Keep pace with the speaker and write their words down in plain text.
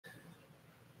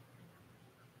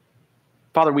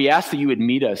Father, we ask that you would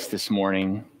meet us this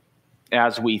morning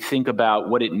as we think about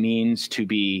what it means to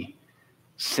be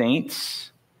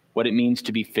saints, what it means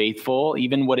to be faithful,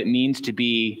 even what it means to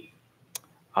be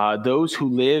those who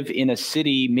live in a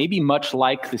city maybe much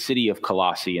like the city of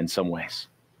Colossae in some ways.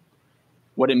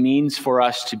 What it means for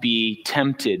us to be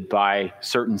tempted by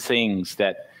certain things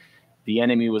that the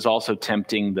enemy was also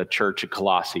tempting the church at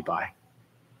Colossae by.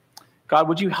 God,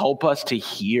 would you help us to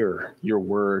hear your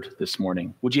word this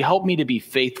morning? Would you help me to be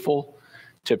faithful,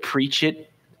 to preach it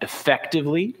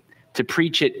effectively, to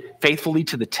preach it faithfully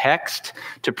to the text,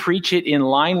 to preach it in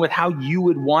line with how you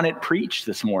would want it preached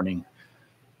this morning?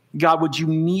 God, would you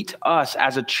meet us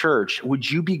as a church?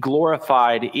 Would you be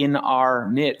glorified in our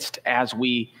midst as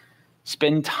we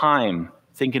spend time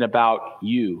thinking about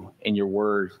you and your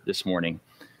word this morning?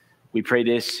 We pray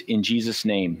this in Jesus'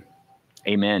 name.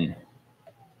 Amen.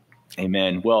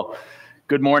 Amen. Well,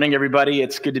 good morning, everybody.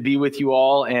 It's good to be with you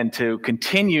all and to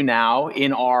continue now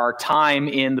in our time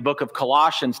in the book of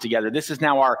Colossians together. This is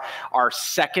now our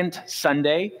second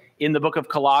Sunday in the book of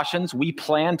Colossians. We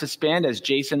plan to spend, as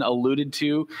Jason alluded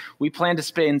to, we plan to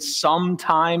spend some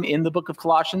time in the book of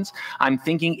Colossians. I'm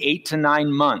thinking 8 to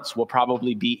 9 months will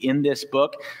probably be in this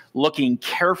book, looking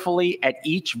carefully at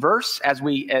each verse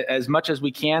as much as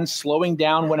we can, slowing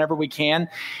down whenever we can.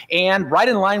 And right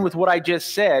in line with what I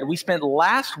just said, we spent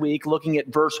last week looking at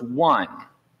verse 1,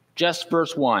 just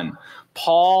verse 1.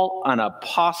 Paul, an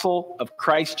apostle of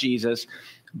Christ Jesus,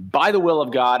 by the will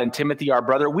of God, and Timothy, our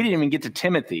brother. We didn't even get to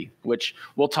Timothy, which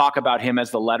we'll talk about him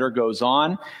as the letter goes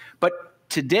on. But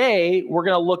today, we're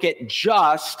going to look at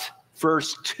just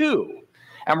verse 2.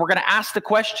 And we're going to ask the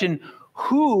question,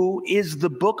 who is the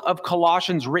book of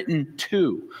Colossians written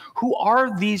to? Who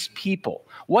are these people?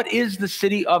 What is the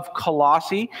city of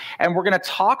Colossae? And we're going to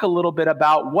talk a little bit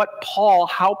about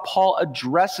how Paul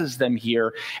addresses them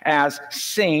here as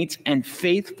saints and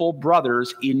faithful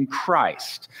brothers in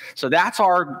Christ. So that's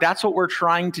what we're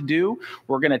trying to do.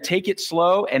 We're going to take it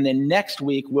slow, and then next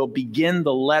week we'll begin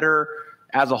the letter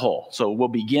as a whole. So we'll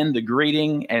begin the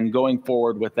greeting and going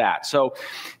forward with that. So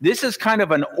this is kind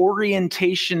of an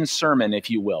orientation sermon, if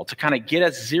you will, to kind of get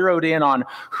us zeroed in on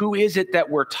who is it that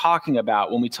we're talking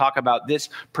about when we talk about this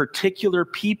particular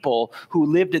people who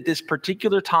lived at this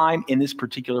particular time in this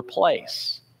particular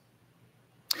place.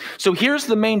 So here's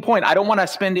the main point. I don't want to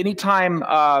spend any time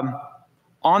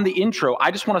on the intro. I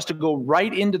just want us to go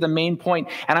right into the main point,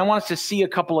 and I want us to see a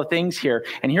couple of things here.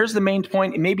 And here's the main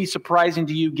point. It may be surprising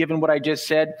to you given what I just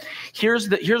said. Here's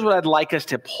what I'd like us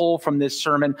to pull from this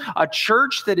sermon. A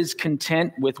church that is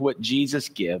content with what Jesus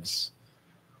gives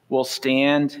will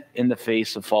stand in the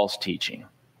face of false teaching.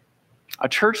 A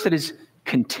church that is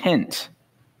content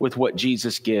with what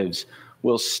Jesus gives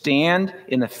will stand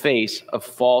in the face of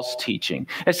false teaching.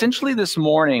 Essentially this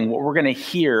morning, what we're going to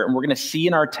hear and we're going to see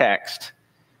in our text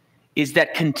is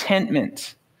that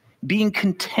contentment, being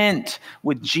content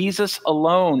with Jesus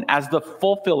alone as the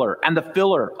fulfiller and the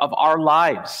filler of our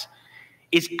lives,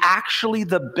 is actually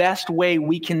the best way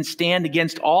we can stand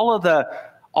against all of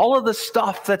the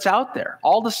stuff that's out there,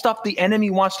 all the stuff the enemy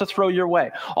wants to throw your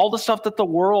way, all the stuff that the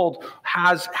world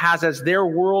has as their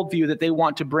worldview that they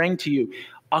want to bring to you.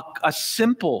 A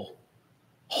simple,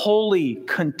 holy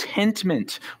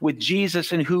contentment with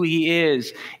Jesus and who he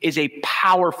is a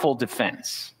powerful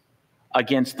defense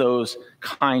against those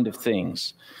kind of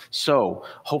things. So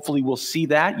hopefully we'll see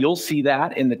that. You'll see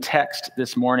that in the text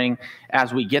this morning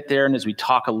as we get there and as we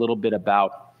talk a little bit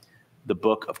about the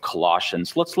book of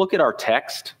Colossians. Let's look at our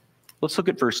text. Let's look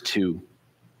at verse 2.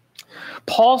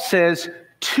 Paul says,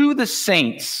 "To the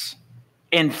saints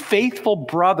and faithful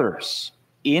brothers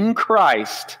in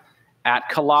Christ at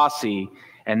Colossae,"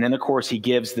 and then of course he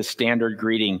gives the standard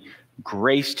greeting,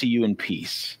 "Grace to you and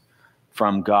peace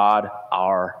from God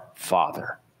our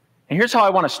Father." And here's how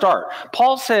I want to start.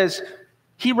 Paul says,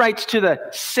 he writes to the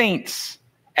saints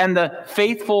and the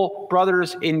faithful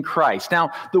brothers in Christ. Now,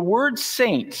 the word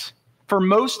saint, for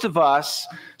most of us,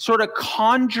 sort of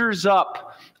conjures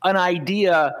up an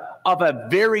idea of a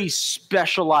very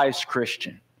specialized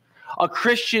Christian. A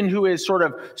Christian who is sort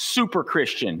of super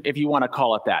Christian, if you want to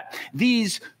call it that.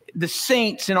 The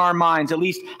saints in our minds, at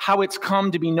least how it's come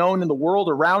to be known in the world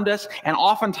around us, and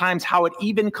oftentimes how it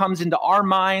even comes into our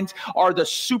minds, are the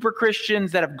super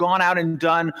Christians that have gone out and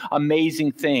done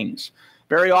amazing things.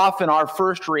 Very often our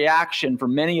first reaction for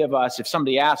many of us, if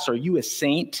somebody asks, "Are you a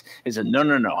saint?" is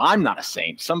no, I'm not a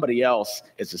saint. Somebody else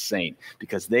is a saint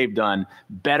because they've done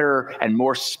better and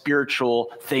more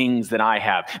spiritual things than I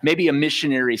have. Maybe a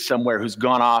missionary somewhere who's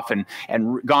gone off and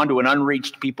gone to an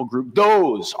unreached people group.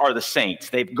 Those are the saints.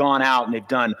 They've gone out and they've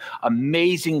done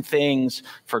amazing things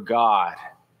for God.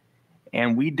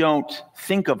 and we don't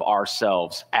think of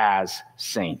ourselves as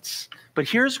saints. But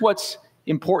here's what's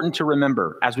important to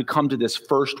remember as we come to this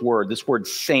first word, this word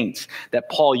saints, that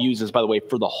Paul uses, by the way,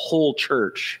 for the whole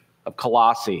church of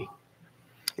Colossae.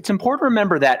 It's important to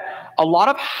remember that a lot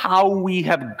of how we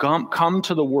have come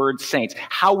to the word saints,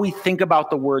 how we think about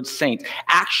the word saints,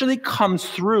 actually comes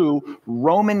through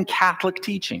Roman Catholic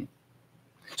teaching.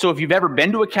 So if you've ever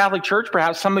been to a Catholic church,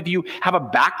 perhaps some of you have a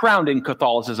background in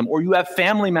Catholicism, or you have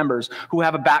family members who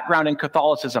have a background in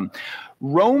Catholicism.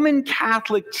 Roman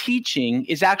Catholic teaching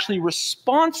is actually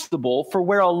responsible for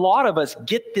where a lot of us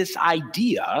get this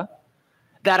idea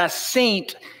that a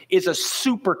saint is a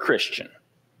super Christian,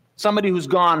 somebody who's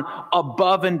gone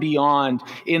above and beyond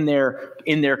in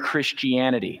their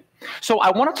Christianity. So I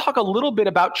want to talk a little bit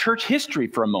about church history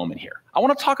for a moment here. I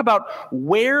want to talk about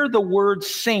where the word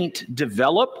saint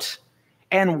developed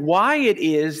and why it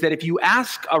is that if you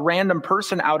ask a random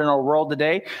person out in our world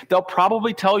today, they'll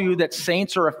probably tell you that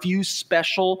saints are a few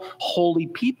special holy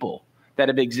people that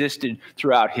have existed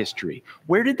throughout history.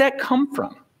 Where did that come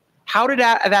from? How did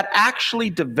that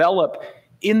actually develop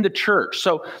in the church?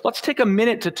 So let's take a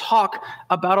minute to talk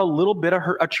about a little bit of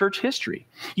a church history.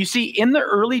 You see, in the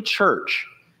early church,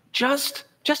 just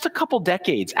a couple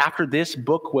decades after this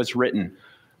book was written,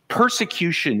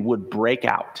 persecution would break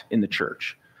out in the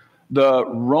church. The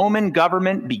Roman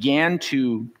government began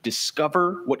to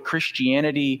discover what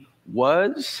Christianity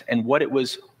was and what it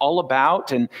was all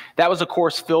about. And that was, of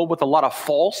course, filled with a lot of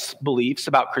false beliefs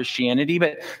about Christianity.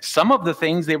 But some of the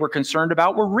things they were concerned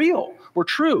about were real, were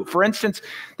true. For instance,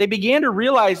 they began to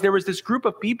realize there was this group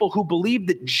of people who believed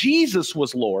that Jesus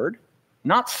was Lord,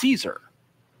 not Caesar,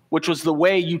 which was the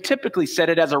way you typically said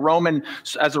it as a Roman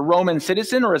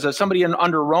citizen or as somebody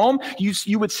under Rome.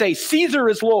 You would say, Caesar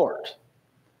is Lord.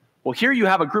 Well, here you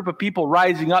have a group of people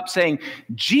rising up saying,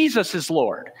 Jesus is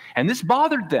Lord. And this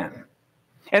bothered them.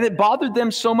 And it bothered them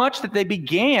so much that they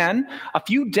began, a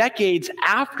few decades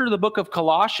after the book of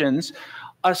Colossians,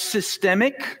 a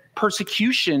systemic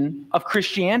persecution of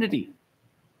Christianity.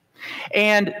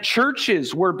 And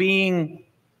churches were being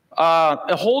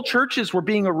whole churches were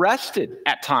being arrested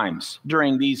at times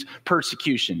during these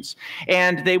persecutions.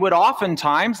 And they would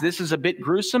oftentimes, this is a bit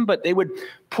gruesome, but they would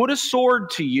put a sword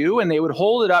to you and they would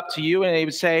hold it up to you and they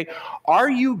would say, are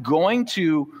you going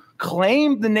to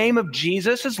claim the name of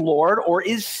Jesus as Lord, or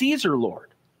is Caesar Lord?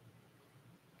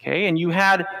 Okay, and you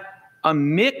had a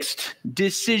mixed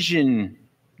decision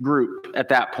group at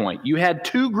that point. You had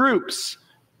two groups.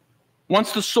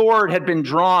 Once the sword had been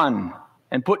drawn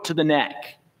and put to the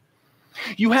neck,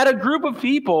 you had a group of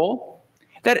people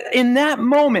that in that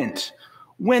moment,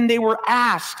 when they were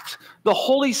asked, the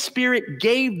Holy Spirit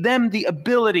gave them the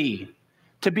ability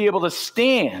to be able to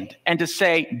stand and to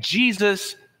say,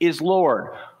 Jesus is Lord,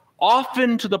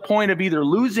 often to the point of either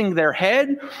losing their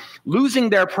head, losing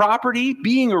their property,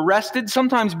 being arrested,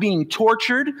 sometimes being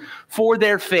tortured for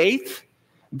their faith.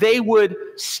 They would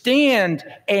stand,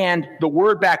 and the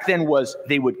word back then was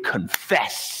they would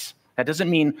confess. That doesn't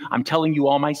mean I'm telling you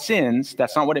all my sins.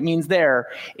 That's not what it means there.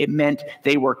 It meant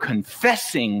they were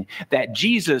confessing that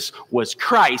Jesus was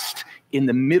Christ in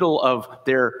the middle of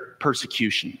their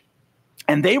persecution.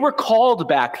 And they were called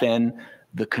back then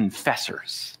the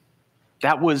confessors.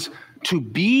 That was to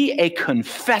be a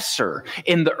confessor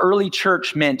in the early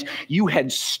church meant you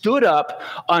had stood up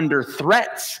under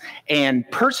threats and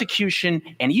persecution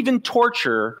and even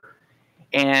torture,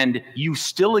 and you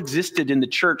still existed in the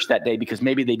church that day because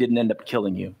maybe they didn't end up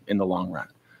killing you in the long run.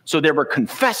 So there were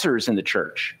confessors in the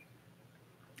church,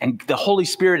 and the Holy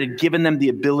Spirit had given them the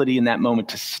ability in that moment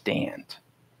to stand.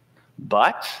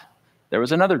 But there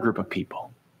was another group of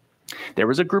people. There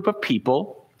was a group of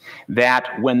people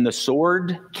that when the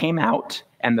sword came out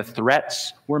and the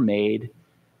threats were made,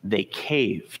 they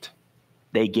caved.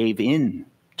 They gave in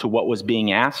to what was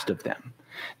being asked of them.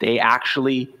 They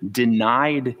actually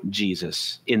denied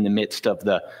Jesus in the midst of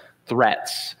the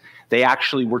threats. They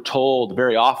actually were told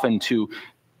very often to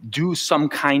do some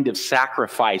kind of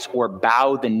sacrifice or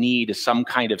bow the knee to some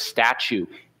kind of statue,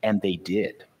 and they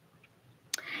did.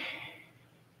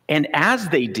 And as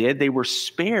they did, they were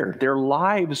spared. Their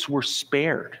lives were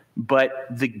spared, but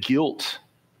the guilt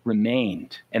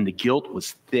remained, and the guilt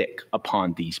was thick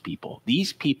upon these people.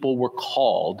 These people were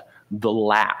called the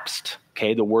lapsed.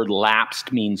 Okay, the word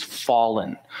lapsed means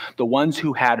fallen, the ones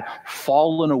who had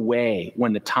fallen away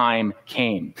when the time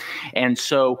came. And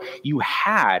so you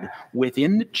had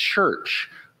within the church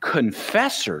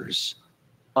confessors,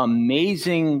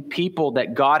 amazing people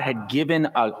that God had given,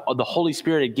 the Holy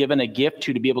Spirit had given a gift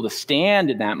to be able to stand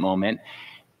in that moment.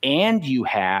 and you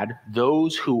had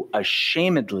those who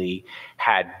ashamedly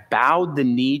had bowed the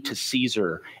knee to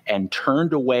Caesar and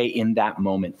turned away in that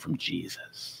moment from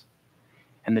Jesus.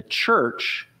 And the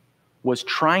church was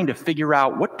trying to figure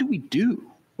out, what do we do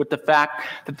with the fact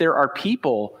that there are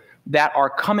people that are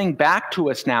coming back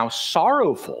to us now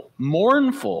sorrowful,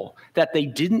 mournful, that they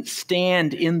didn't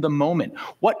stand in the moment?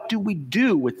 What do we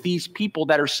do with these people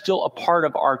that are still a part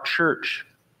of our church?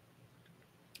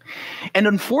 And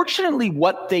unfortunately,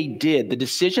 what they did, the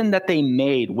decision that they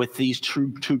made with these two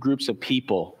groups of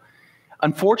people,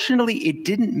 unfortunately, it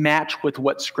didn't match with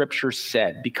what Scripture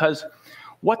said, because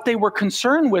what they were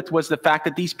concerned with was the fact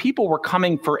that these people were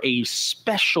coming for a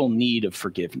special need of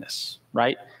forgiveness,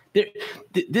 right?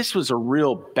 This was a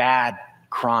real bad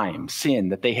crime, sin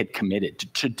that they had committed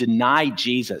to deny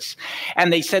Jesus.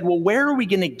 And they said, well, where are we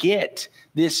going to get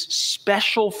this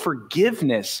special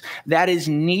forgiveness that is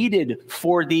needed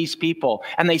for these people?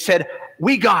 And they said,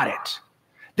 we got it.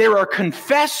 There are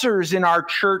confessors in our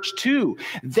church too.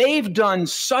 They've done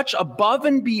such above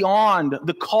and beyond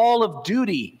the call of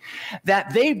duty,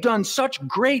 that they've done such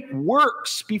great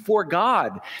works before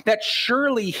God, that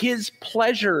surely his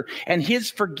pleasure and his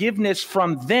forgiveness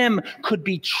from them could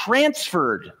be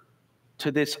transferred to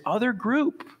this other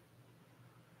group.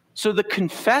 So the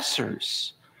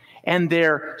confessors and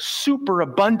their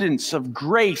superabundance of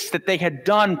grace that they had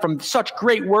done from such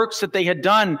great works that they had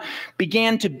done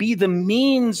began to be the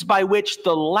means by which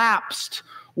the lapsed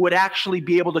would actually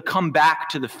be able to come back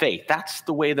to the faith. That's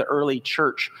the way the early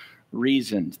church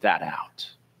reasoned that out.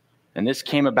 And this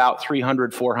came about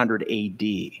 300, 400 AD.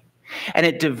 And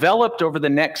it developed over the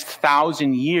next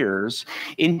 1,000 years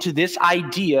into this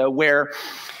idea where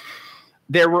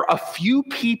there were a few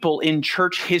people in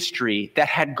church history that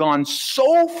had gone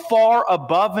so far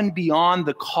above and beyond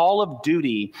the call of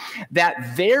duty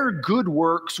that their good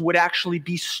works would actually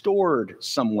be stored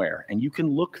somewhere. And you can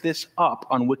look this up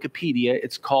on Wikipedia.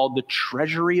 It's called the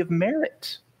Treasury of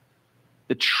Merit.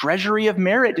 The Treasury of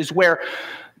Merit is where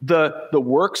the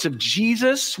works of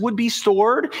Jesus would be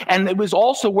stored, and it was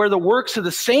also where the works of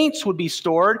the saints would be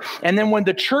stored. And then when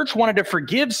the church wanted to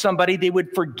forgive somebody, they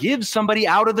would forgive somebody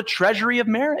out of the Treasury of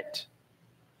Merit.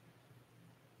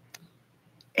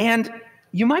 And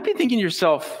you might be thinking to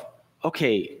yourself,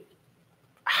 okay,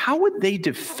 how would they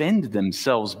defend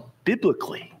themselves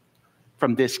biblically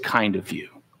from this kind of view?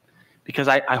 Because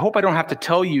I hope I don't have to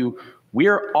tell you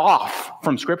we're off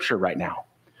from Scripture right now.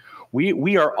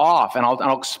 We are off, and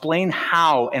I'll explain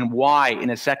how and why in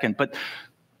a second. But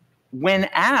when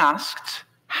asked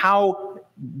how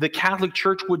the Catholic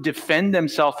Church would defend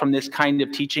themselves from this kind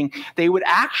of teaching, they would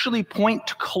actually point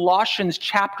to Colossians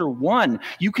chapter 1.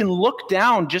 You can look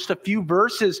down just a few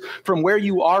verses from where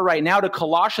you are right now to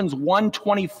Colossians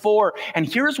 1:24, and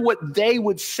here's what they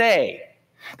would say.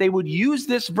 They would use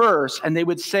this verse and they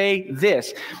would say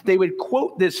this. They would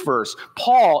quote this verse.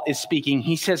 Paul is speaking.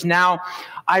 He says, "Now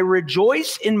I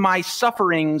rejoice in my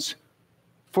sufferings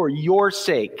for your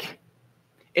sake.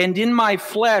 And in my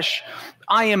flesh,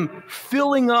 I am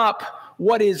filling up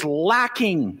what is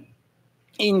lacking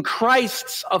in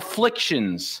Christ's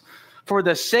afflictions for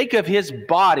the sake of his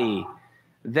body,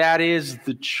 that is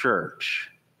the church."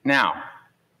 Now,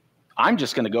 I'm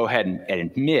just going to go ahead and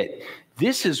admit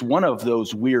this is one of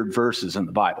those weird verses in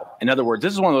the Bible. In other words,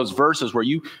 this is one of those verses where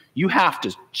you have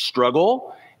to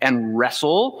struggle and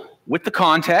wrestle with the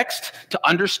context to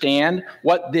understand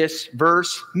what this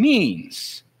verse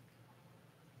means.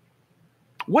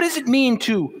 What does it mean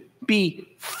to be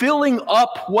filling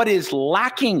up what is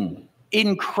lacking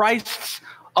in Christ's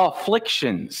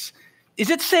afflictions? Is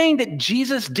it saying that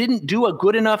Jesus didn't do a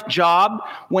good enough job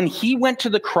when he went to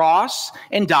the cross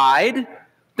and died?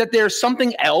 That there's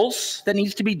something else that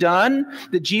needs to be done?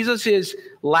 That Jesus is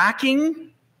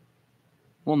lacking?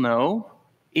 Well, no.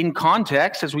 In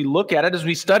context, as we look at it, as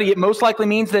we study it, most likely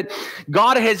means that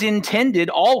God has intended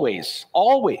always,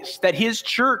 that his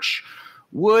church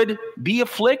would be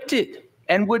afflicted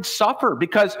and would suffer,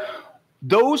 because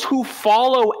those who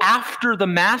follow after the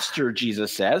master,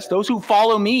 Jesus says, those who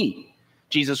follow me,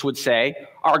 Jesus would say,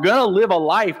 are going to live a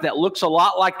life that looks a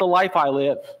lot like the life I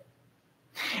live.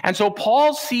 And so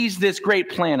Paul sees this great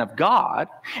plan of God,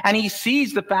 and he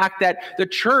sees the fact that the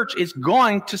church is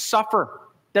going to suffer.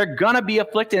 They're going to be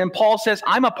afflicted. And Paul says,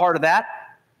 I'm a part of that.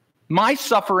 My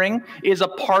suffering is a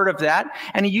part of that.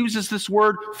 And he uses this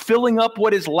word, filling up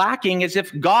what is lacking, as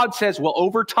if God says, well,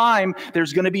 over time,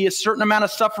 there's going to be a certain amount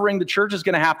of suffering the church is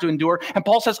going to have to endure. And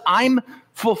Paul says, I'm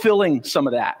fulfilling some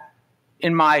of that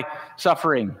in my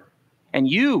suffering. And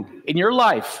you, in your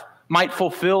life, might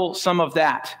fulfill some of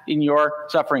that in your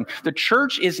suffering. The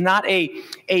church is not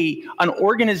an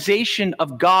organization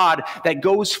of God that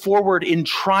goes forward in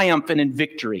triumph and in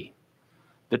victory.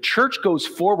 The church goes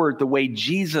forward the way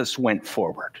Jesus went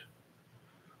forward.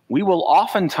 We will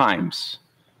oftentimes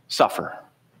suffer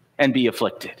and be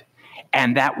afflicted,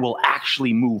 and that will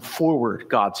actually move forward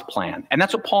God's plan. And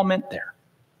that's what Paul meant there.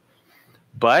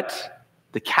 But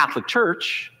the Catholic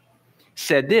Church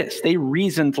said this. They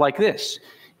reasoned like this.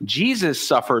 Jesus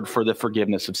suffered for the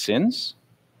forgiveness of sins.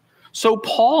 So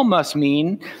Paul must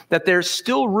mean that there's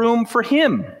still room for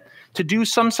him to do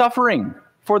some suffering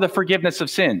for the forgiveness of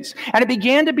sins. And it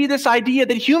began to be this idea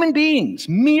that human beings,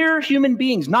 mere human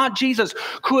beings, not Jesus,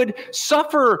 could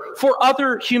suffer for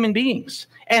other human beings.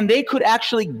 And they could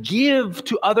actually give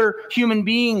to other human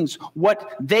beings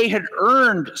what they had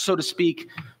earned, so to speak,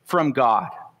 from God.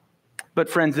 But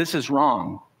friends, this is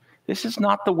wrong. This is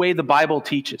not the way the Bible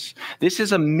teaches. This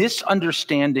is a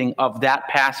misunderstanding of that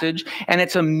passage, and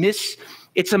it's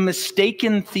a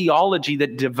mistaken theology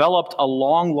that developed a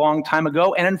long, long time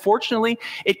ago, and unfortunately,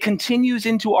 it continues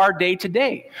into our day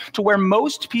today, to where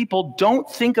most people don't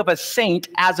think of a saint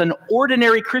as an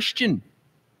ordinary Christian.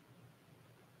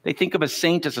 They think of a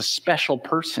saint as a special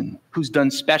person who's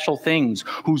done special things,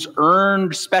 who's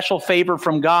earned special favor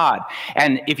from God.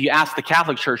 And if you ask the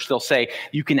Catholic Church, they'll say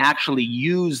you can actually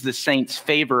use the saint's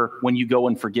favor when you go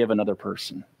and forgive another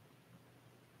person.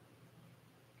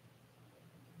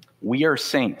 We are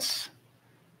saints,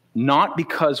 not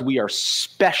because we are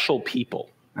special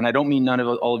people. And I don't mean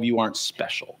all of you aren't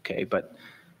special, okay? But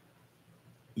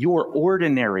you're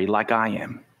ordinary like I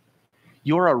am.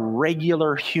 You're a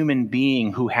regular human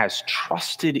being who has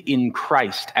trusted in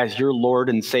Christ as your Lord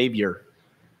and Savior.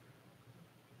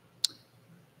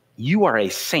 You are a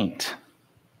saint.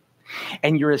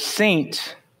 And you're a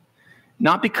saint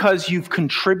not because you've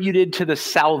contributed to the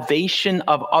salvation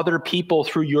of other people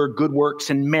through your good works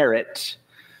and merit.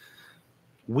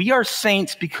 We are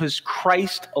saints because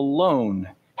Christ alone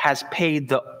has paid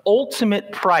the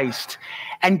ultimate price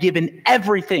and given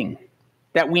everything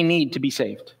that we need to be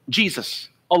saved. Jesus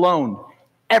alone,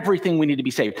 everything we need to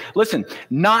be saved. Listen,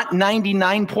 not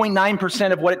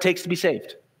 99.9% of what it takes to be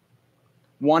saved.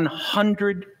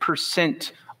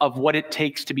 100% of what it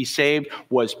takes to be saved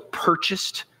was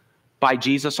purchased by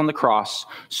Jesus on the cross,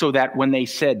 so that when they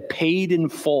said paid in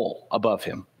full above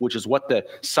him, which is what the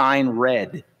sign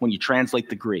read when you translate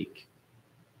the Greek,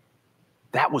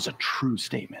 that was a true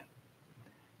statement.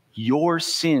 Your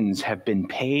sins have been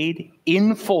paid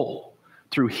in full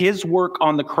through his work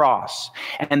on the cross,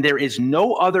 and there is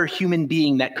no other human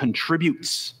being that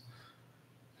contributes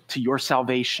to your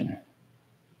salvation.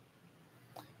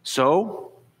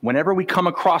 So, whenever we come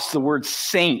across the word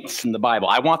saints in the Bible,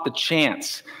 I want the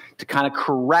chance to kind of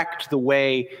correct the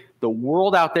way the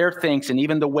world out there thinks, and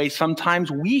even the way sometimes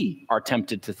we are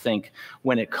tempted to think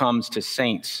when it comes to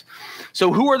saints.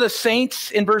 So who are the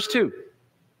saints in verse 2?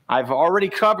 I've already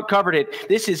covered it.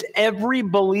 This is every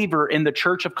believer in the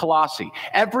church of Colossae.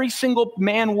 Every single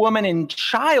man, woman, and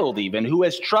child even who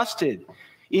has trusted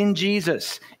in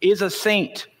Jesus is a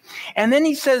saint. And then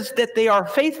he says that they are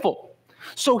faithful.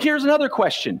 So here's another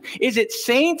question. Is it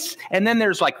saints? And then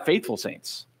there's like faithful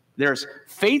saints. There's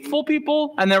faithful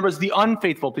people and there was the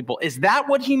unfaithful people. Is that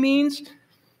what he means?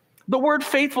 The word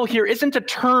faithful here isn't a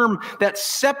term that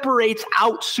separates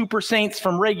out super saints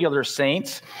from regular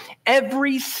saints.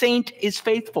 Every saint is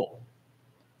faithful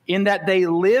in that they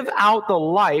live out the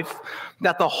life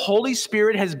that the Holy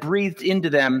Spirit has breathed into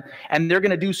them, and they're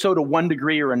going to do so to one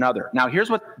degree or another. Now, here's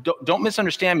what, don't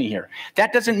misunderstand me here.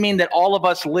 That doesn't mean that all of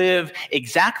us live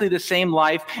exactly the same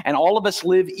life and all of us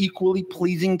live equally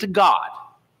pleasing to God,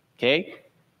 okay?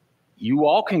 You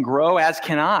all can grow, as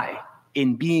can I,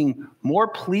 in being more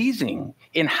pleasing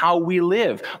in how we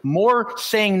live, more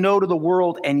saying no to the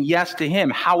world and yes to him.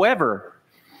 However,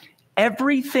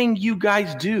 everything you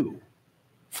guys do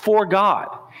for God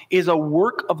is a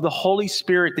work of the Holy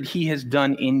Spirit that he has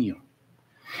done in you.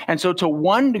 And so to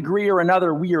one degree or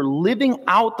another, we are living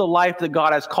out the life that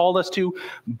God has called us to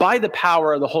by the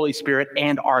power of the Holy Spirit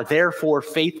and are therefore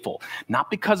faithful, not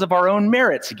because of our own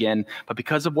merits again, but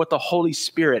because of what the Holy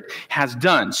Spirit has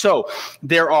done. So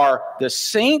there are the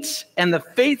saints and the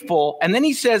faithful, and then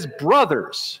he says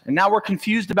brothers. And now we're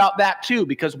confused about that too,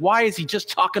 because why is he just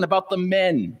talking about the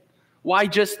men? Why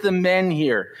just the men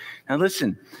here? Now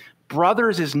listen,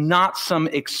 brothers is not some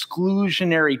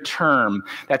exclusionary term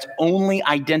that's only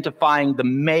identifying the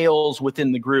males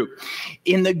within the group.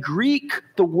 In the Greek,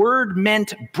 the word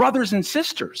meant brothers and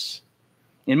sisters.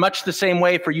 In much the same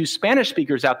way for you Spanish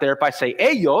speakers out there, if I say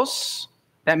ellos,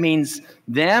 That means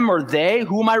them or they.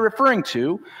 Who am I referring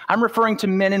to? I'm referring to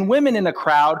men and women in a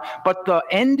crowd, but the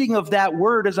ending of that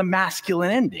word is a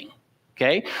masculine ending.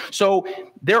 Okay? So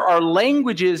there are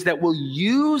languages that will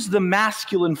use the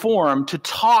masculine form to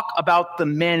talk about the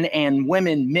men and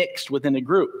women mixed within a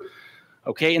group.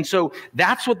 Okay, and so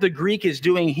that's what the Greek is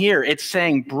doing here. It's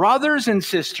saying, brothers and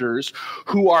sisters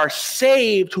who are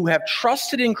saved, who have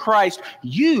trusted in Christ,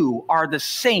 you are the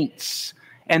saints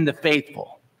and the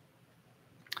faithful.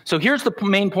 So here's the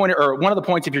main point, or one of the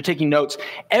points if you're taking notes.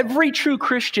 Every true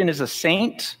Christian is a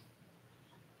saint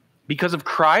because of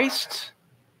Christ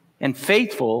and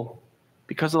faithful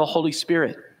because of the Holy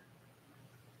Spirit.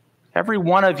 Every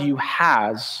one of you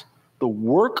has the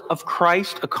work of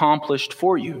Christ accomplished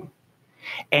for you.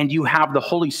 And you have the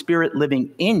Holy Spirit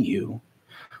living in you,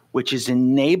 which is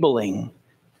enabling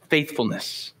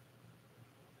faithfulness.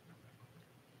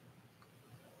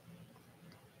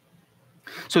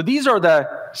 So these are the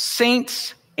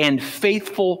saints and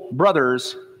faithful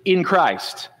brothers in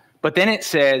Christ. But then it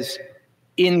says,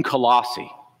 in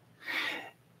Colossae.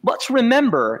 Let's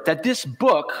remember that this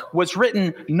book was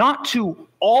written not to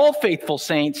all faithful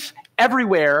saints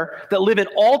everywhere that live at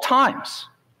all times.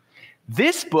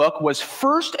 This book was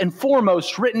first and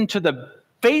foremost written to the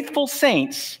faithful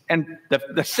saints and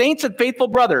the saints and faithful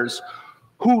brothers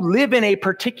who live in a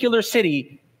particular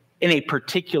city in a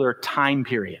particular time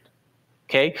period.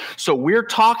 Okay, so we're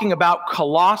talking about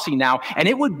Colossae now, and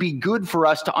it would be good for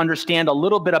us to understand a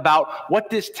little bit about what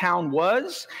this town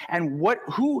was and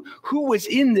who was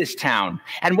in this town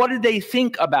and what did they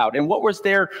think about and what was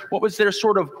their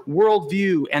sort of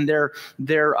worldview and their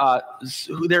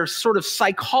sort of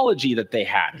psychology that they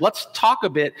had. Let's talk a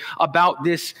bit about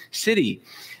this city.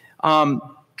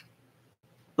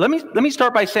 Let me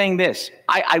start by saying this.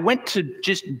 I went to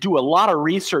just do a lot of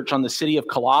research on the city of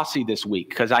Colossae this week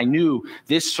because I knew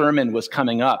this sermon was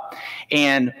coming up.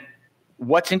 And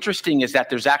what's interesting is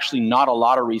that there's actually not a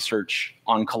lot of research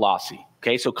on Colossae.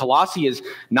 Okay, so Colossae is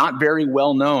not very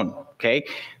well known. Okay,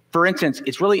 for instance,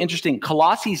 it's really interesting.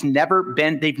 Colossie's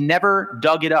they've never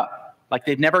dug it up. Like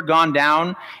they've never gone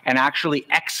down and actually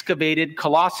excavated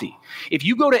Colossae. If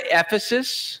you go to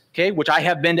Ephesus, okay, which I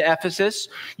have been to Ephesus,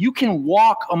 you can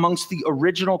walk amongst the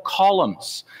original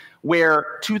columns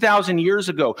where 2,000 years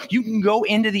ago, you can go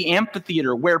into the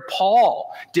amphitheater where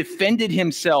Paul defended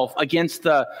himself against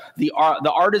the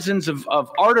artisans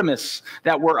of Artemis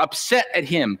that were upset at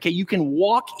him. Okay, you can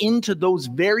walk into those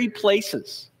very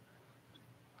places.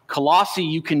 Colossae,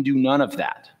 you can do none of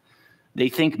that. They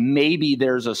think maybe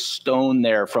there's a stone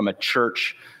there from a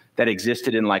church that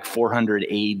existed in like 400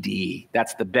 AD.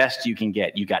 That's the best you can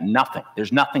get. You got nothing.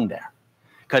 There's nothing there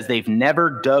because they've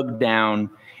never dug down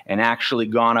and actually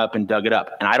gone up and dug it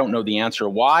up. And I don't know the answer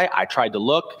why. I tried to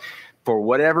look. For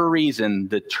whatever reason,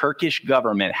 the Turkish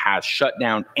government has shut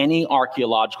down any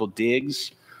archaeological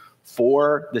digs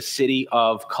for the city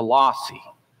of Colossae.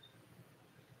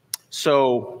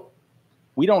 So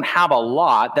we don't have a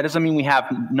lot. That doesn't mean we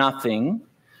have nothing.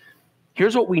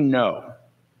 Here's what we know.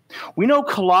 We know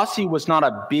Colossae was not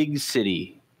a big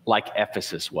city like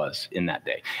Ephesus was in that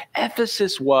day.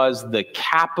 Ephesus was the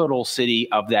capital city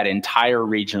of that entire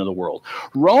region of the world.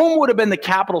 Rome would have been the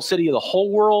capital city of the whole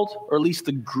world, or at least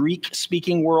the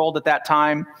Greek-speaking world at that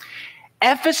time.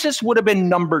 Ephesus would have been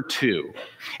number 2,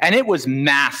 and it was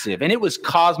massive, and it was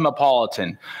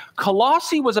cosmopolitan.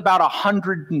 Colossae was about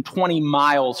 120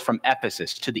 miles from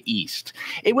Ephesus to the east.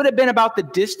 It would have been about the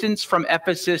distance from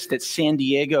Ephesus that San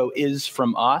Diego is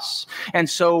from us. And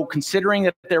so considering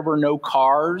that there were no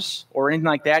cars or anything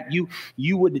like that,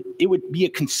 it would be a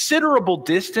considerable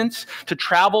distance to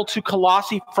travel to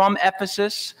Colossae from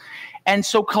Ephesus. And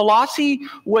so Colossae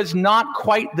was not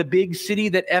quite the big city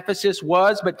that Ephesus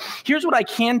was, but here's what I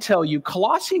can tell you.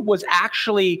 Colossae was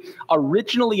actually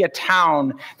originally a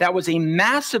town that was a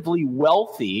massively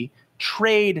wealthy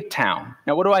trade town.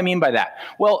 Now, what do I mean by that?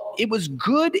 Well, it was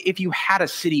good if you had a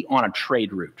city on a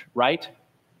trade route, right?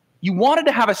 You wanted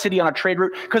to have a city on a trade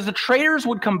route because the traders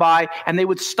would come by and they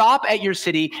would stop at your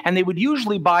city and they would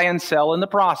usually buy and sell in the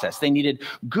process. They needed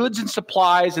goods and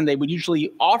supplies and they would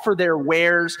usually offer their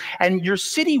wares, and your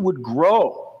city would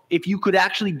grow if you could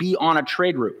actually be on a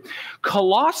trade route.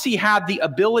 Colossae had the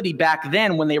ability back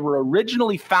then when they were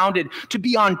originally founded to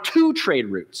be on 2 trade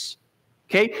routes.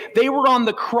 Okay, they were on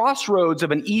the crossroads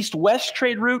of an east-west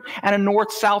trade route and a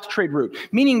north-south trade route,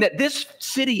 meaning that this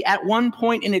city at one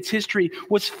point in its history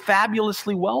was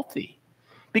fabulously wealthy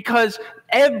because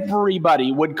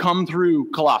everybody would come through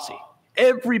Colossae.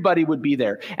 Everybody would be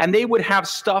there. And they would have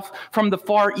stuff from the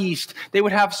Far East. They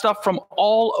would have stuff from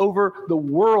all over the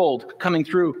world coming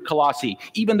through Colossae.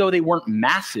 Even though they weren't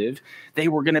massive, they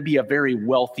were going to be a very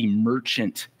wealthy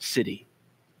merchant city.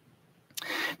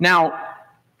 Now,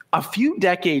 a few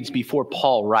decades before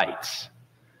Paul writes,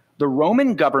 the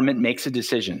Roman government makes a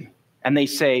decision. And they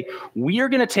say, we are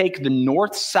going to take the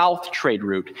north-south trade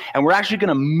route, and we're actually going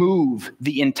to move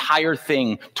the entire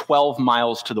thing 12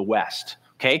 miles to the west.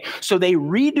 Okay? So they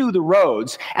redo the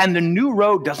roads, and the new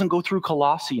road doesn't go through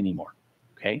Colossae anymore.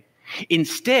 Okay?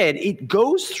 Instead, it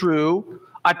goes through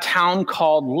a town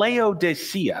called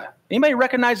Laodicea. Anybody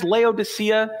recognize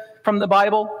Laodicea from the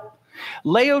Bible?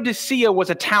 Laodicea was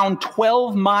a town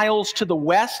 12 miles to the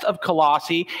west of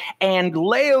Colossae, and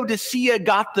Laodicea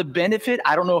got the benefit.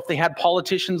 I don't know if they had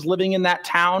politicians living in that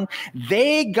town.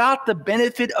 They got the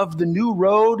benefit of the new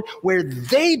road where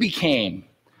they became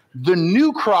the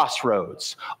new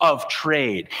crossroads of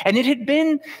trade. And it had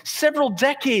been several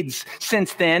decades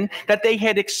since then that they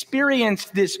had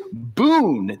experienced this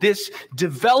boon, this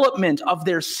development of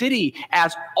their city,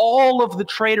 as all of the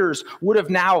traders would have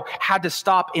now had to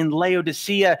stop in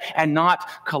Laodicea and not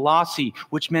Colossae,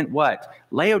 which meant what?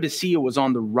 Laodicea was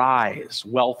on the rise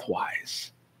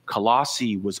wealth-wise.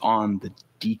 Colossae was on the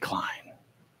decline.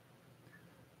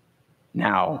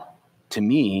 Now, to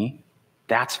me,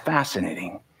 that's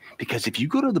fascinating. Because if you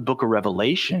go to the book of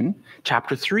Revelation,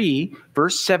 chapter 3,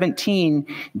 verse 17,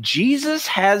 Jesus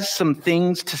has some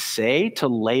things to say to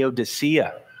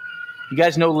Laodicea. You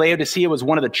guys know Laodicea was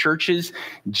one of the churches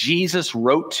Jesus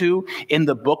wrote to in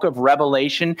the book of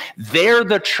Revelation. They're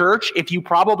the church, if you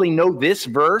probably know this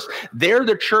verse, they're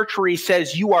the church where he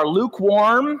says, you are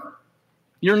lukewarm,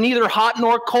 you're neither hot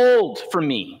nor cold for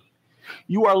me.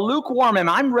 You are lukewarm, and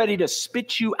I'm ready to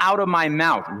spit you out of my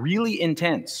mouth. Really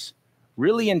intense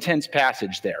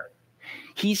passage there.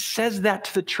 He says that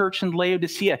to the church in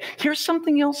Laodicea. Here's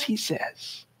something else he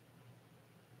says.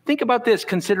 Think about this,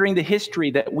 considering the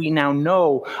history that we now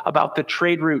know about the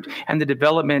trade route and the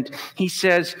development. He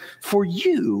says, for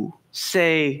you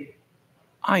say,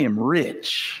 I am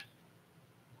rich,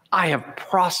 I have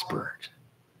prospered,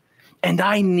 and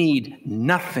I need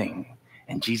nothing.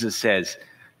 And Jesus says,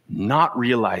 not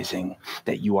realizing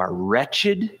that you are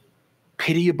wretched,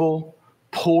 pitiable,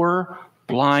 poor,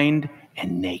 blind,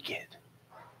 and naked.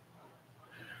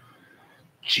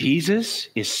 Jesus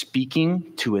is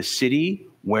speaking to a city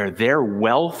where their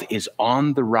wealth is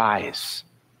on the rise.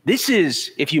 This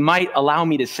is, if you might allow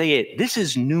me to say it, this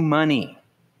is new money.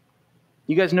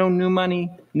 You guys know new money?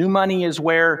 New money is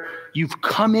where you've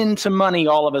come into money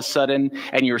all of a sudden,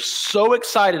 and you're so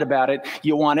excited about it,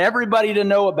 you want everybody to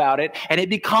know about it, and it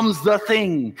becomes the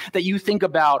thing that you think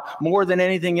about more than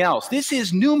anything else. This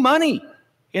is new money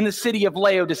in the city of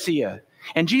Laodicea.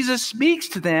 And Jesus speaks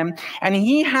to them, and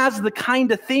he has the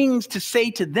kind of things to say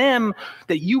to them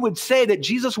that you would say, that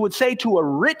Jesus would say to a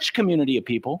rich community of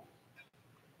people.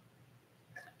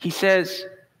 He says,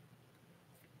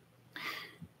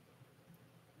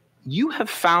 you have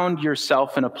found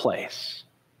yourself in a place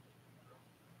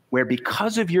where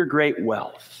because of your great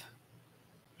wealth,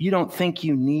 you don't think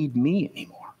you need me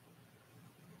anymore.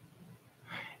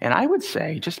 And I would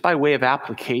say, just by way of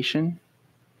application,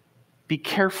 be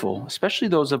careful, especially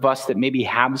those of us that maybe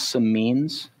have some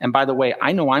means. And by the way,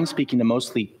 I know I'm speaking to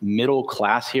mostly middle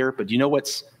class here, but do you know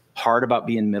what's hard about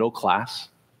being middle class?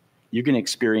 You're going to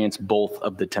experience both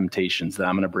of the temptations that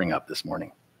I'm going to bring up this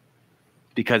morning.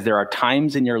 Because there are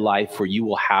times in your life where you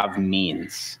will have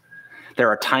means. There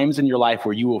are times in your life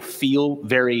where you will feel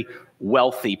very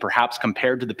wealthy, perhaps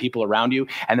compared to the people around you.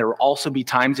 And there will also be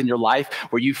times in your life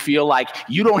where you feel like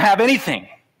you don't have anything.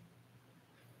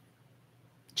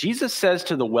 Jesus says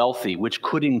to the wealthy, which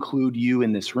could include you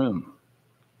in this room,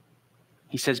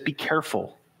 he says, be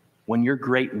careful when your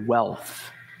great wealth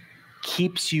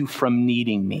keeps you from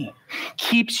needing me,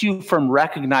 keeps you from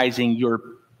recognizing your,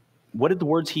 what did the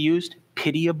words he used?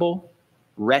 Pitiable,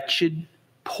 wretched,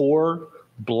 poor,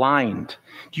 blind.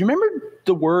 Do you remember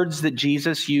the words that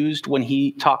Jesus used when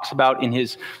he talks about in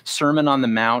his Sermon on the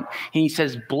Mount? He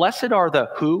says, blessed are the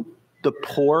who? The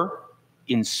poor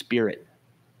in spirit.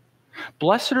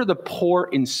 Blessed are the poor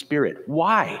in spirit.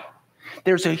 Why?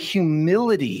 There's a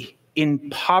humility in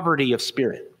poverty of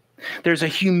spirit. There's a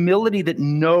humility that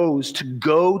knows to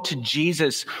go to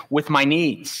Jesus with my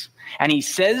needs. And he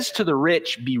says to the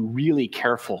rich, be really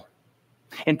careful.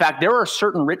 In fact, there are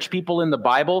certain rich people in the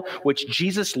Bible which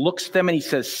Jesus looks at them and he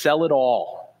says, sell it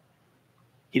all.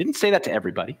 He didn't say that to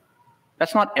everybody.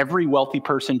 That's not every wealthy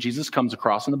person Jesus comes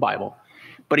across in the Bible.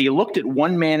 But he looked at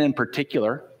one man in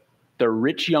particular, the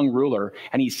rich young ruler,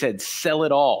 and he said, sell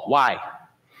it all. Why?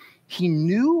 He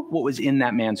knew what was in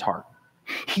that man's heart.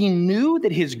 He knew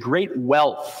that his great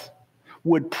wealth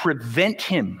would prevent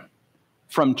him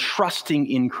from trusting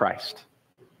in Christ.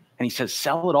 And he says,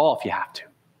 sell it all if you have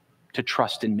to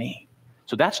trust in me.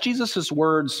 So that's Jesus's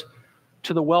words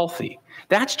to the wealthy.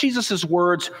 That's Jesus's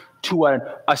words to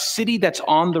a city that's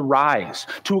on the rise,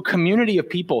 to a community of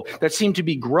people that seem to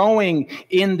be growing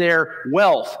in their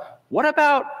wealth. What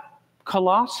about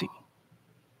Colossae?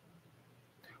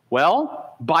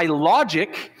 Well, by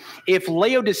logic, if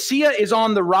Laodicea is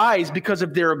on the rise because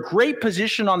of their great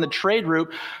position on the trade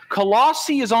route,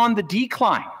 Colossae is on the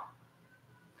decline.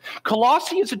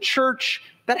 Colossae is a church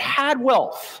that had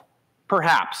wealth,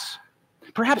 perhaps.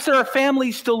 Perhaps there are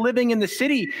families still living in the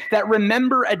city that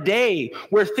remember a day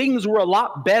where things were a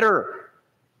lot better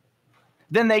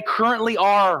than they currently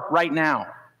are right now.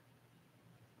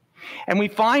 And we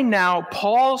find now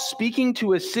Paul speaking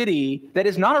to a city that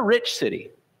is not a rich city,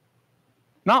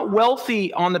 not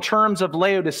wealthy on the terms of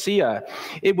Laodicea.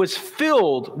 It was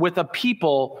filled with a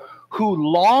people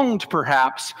who longed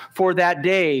perhaps for that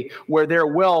day where their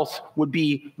wealth would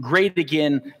be great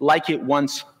again like it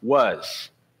once was.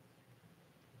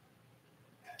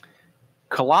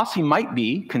 Colossae might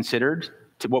be considered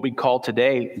to what we call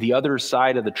today the other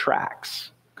side of the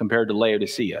tracks compared to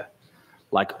Laodicea.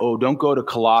 Like, oh, don't go to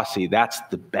Colossae. That's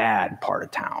the bad part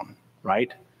of town,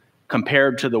 right?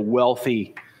 Compared to the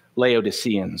wealthy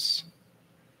Laodiceans.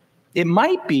 It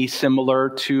might be similar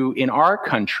to in our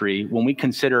country when we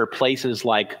consider places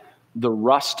like the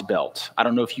Rust Belt. I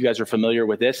don't know if you guys are familiar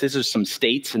with this. This is some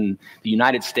states in the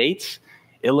United States,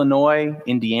 Illinois,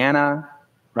 Indiana,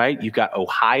 right? You've got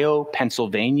Ohio,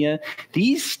 Pennsylvania.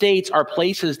 These states are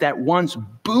places that once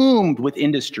boomed with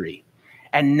industry.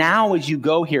 And now as you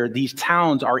go here, these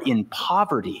towns are in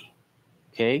poverty.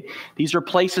 Okay? These are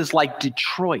places like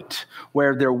Detroit,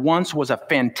 where there once was a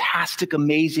fantastic,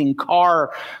 amazing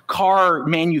car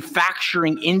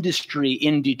manufacturing industry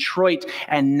in Detroit.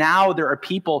 And now there are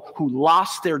people who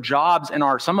lost their jobs and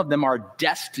some of them are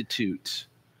destitute.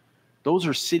 Those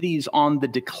are cities on the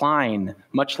decline,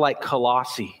 much like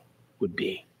Colossae would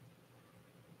be.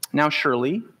 Now,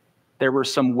 surely, there were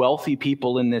some wealthy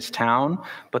people in this town,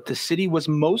 but the city was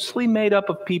mostly made up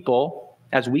of people,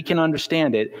 as we can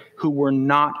understand it, who were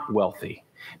not wealthy.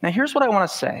 Now, here's what I want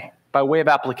to say by way of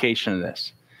application of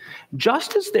this.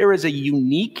 Just as there is a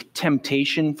unique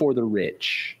temptation for the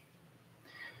rich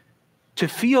to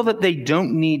feel that they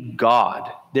don't need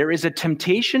God, there is a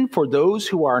temptation for those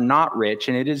who are not rich,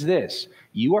 and it is this: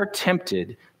 you are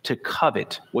tempted to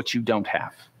covet what you don't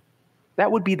have.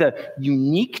 That would be the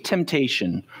unique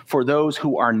temptation for those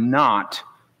who are not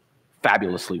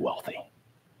fabulously wealthy.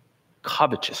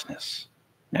 Covetousness.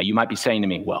 Now, you might be saying to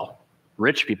me, well,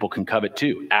 rich people can covet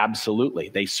too. Absolutely.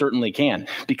 They certainly can.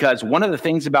 Because one of the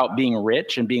things about being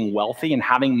rich and being wealthy and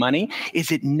having money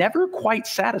is it never quite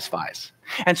satisfies.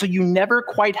 And so you never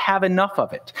quite have enough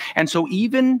of it. And so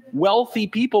even wealthy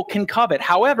people can covet.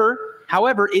 However,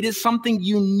 it is something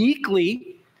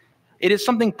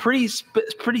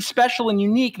pretty special and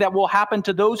unique that will happen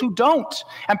to those who don't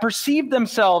and perceive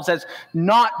themselves as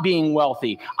not being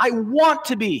wealthy. I want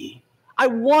to be. I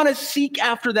want to seek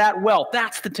after that wealth.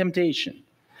 That's the temptation.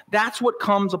 That's what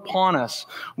comes upon us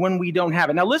when we don't have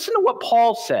it. Now listen to what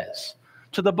Paul says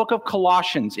to the book of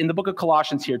Colossians, in the book of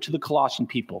Colossians here, to the Colossian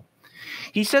people.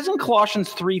 He says in Colossians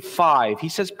 3:5, he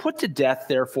says, put to death,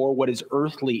 therefore, what is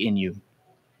earthly in you: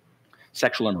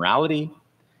 sexual immorality,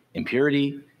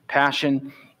 impurity,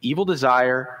 passion, evil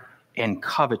desire, and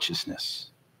covetousness,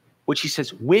 which he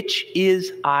says, which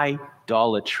is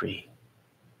idolatry.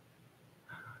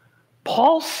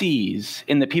 Paul sees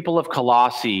in the people of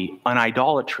Colossae an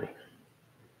idolatry.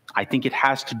 I think it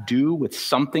has to do with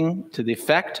something to the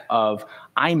effect of,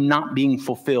 I'm not being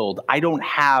fulfilled. I don't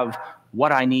have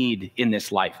what I need in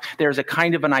this life. There's a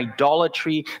kind of an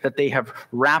idolatry that they have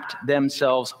wrapped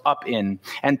themselves up in.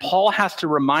 And Paul has to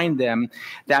remind them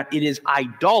that it is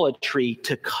idolatry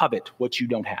to covet what you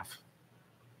don't have.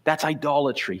 That's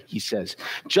idolatry, he says.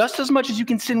 Just as much as you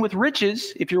can sin with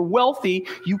riches, if you're wealthy,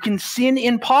 you can sin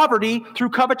in poverty through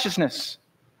covetousness.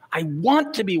 I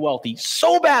want to be wealthy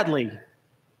so badly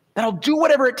that I'll do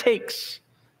whatever it takes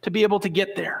to be able to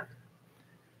get there.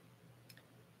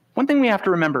 One thing we have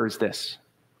to remember is this: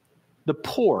 the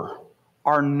poor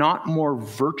are not more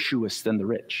virtuous than the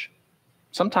rich.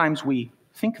 Sometimes we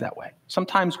think that way.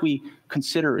 Sometimes we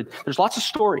consider it. There's lots of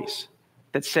stories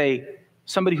that say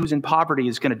somebody who's in poverty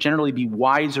is going to generally be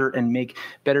wiser and make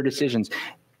better decisions.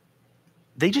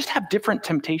 They just have different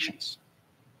temptations.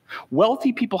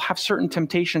 Wealthy people have certain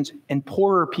temptations, and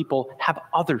poorer people have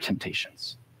other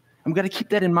temptations. And we've got to keep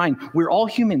that in mind. We're all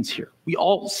humans here. We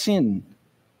all sin.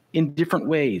 in different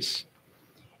ways.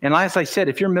 And as I said,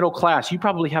 if you're middle class, you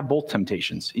probably have both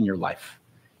temptations in your life.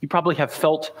 You probably have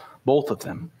felt both of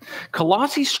them.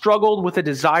 Colossae struggled with a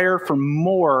desire for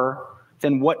more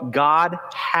than what God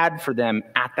had for them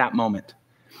at that moment.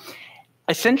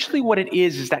 Essentially what it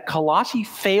is that Colossae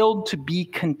failed to be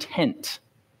content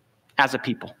as a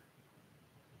people.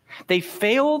 They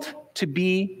failed to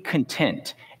be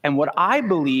content. And what I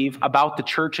believe about the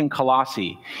church in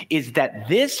Colossae is that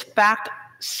this fact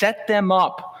set them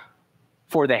up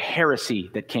for the heresy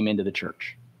that came into the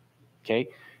church. Okay?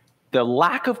 The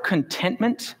lack of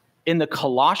contentment in the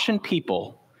Colossian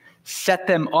people set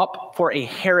them up for a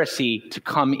heresy to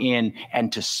come in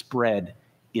and to spread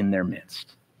in their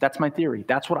midst. That's my theory.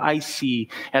 That's what I see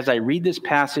as I read this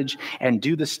passage and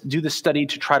do the study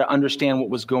to try to understand what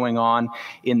was going on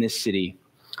in this city.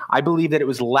 I believe that it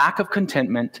was lack of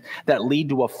contentment that led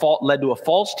to a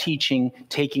false teaching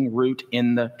taking root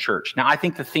in the church. Now, I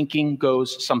think the thinking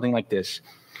goes something like this.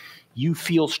 You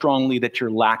feel strongly that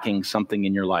you're lacking something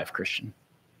in your life, Christian.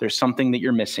 There's something that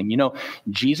you're missing. You know,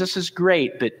 Jesus is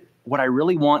great, but what I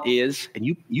really want is, and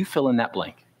you fill in that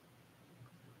blank.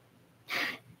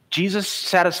 Jesus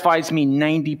satisfies me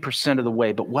 90% of the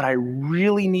way, but what I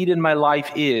really need in my life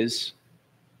is,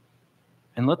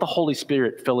 and let the Holy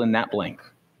Spirit fill in that blank.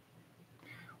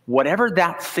 Whatever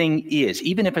that thing is,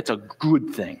 even if it's a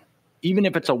good thing, even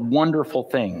if it's a wonderful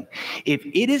thing, if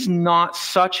it is not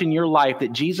such in your life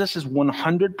that Jesus is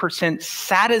 100%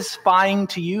 satisfying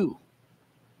to you,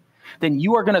 then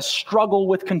you are going to struggle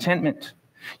with contentment.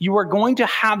 You are going to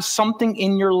have something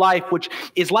in your life which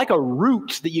is like a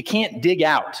root that you can't dig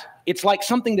out. It's like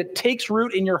something that takes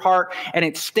root in your heart and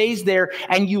it stays there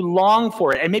and you long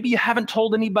for it. And maybe you haven't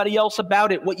told anybody else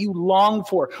about it, what you long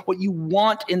for, what you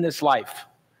want in this life,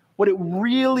 what it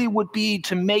really would be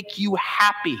to make you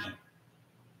happy.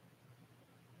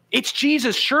 It's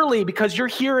Jesus, surely, because you're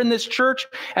here in this church,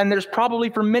 and there's probably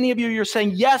for many of you, you're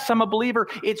saying, yes, I'm a believer.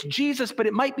 It's Jesus, but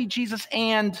it might be Jesus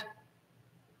and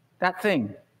that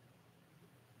thing.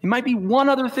 It might be one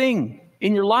other thing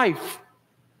in your life.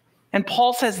 And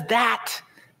Paul says that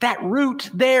root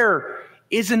there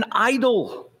is an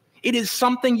idol. It is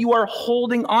something you are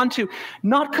holding onto,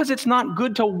 not because it's not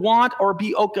good to want or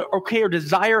be okay or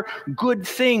desire good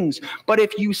things, but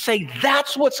if you say,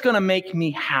 that's what's going to make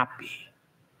me happy.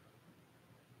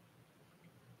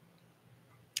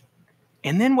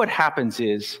 And then what happens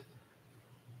is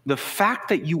the fact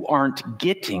that you aren't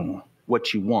getting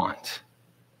what you want,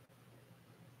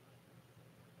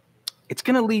 it's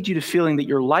going to lead you to feeling that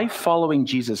your life following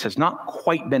Jesus has not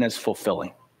quite been as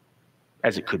fulfilling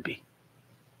as it could be.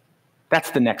 That's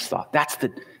the next thought. That's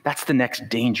the next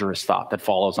dangerous thought that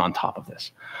follows on top of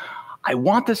this. I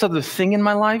want this other thing in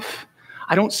my life.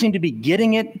 I don't seem to be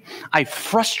getting it. I'm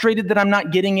frustrated that I'm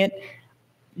not getting it.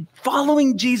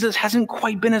 Following Jesus hasn't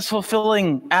quite been as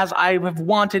fulfilling as I have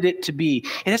wanted it to be.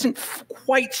 It hasn't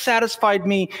quite satisfied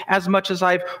me as much as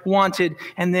I've wanted.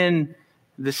 And then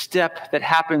the step that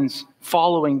happens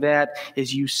following that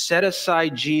is you set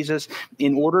aside Jesus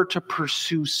in order to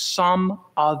pursue some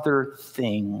other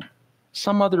thing,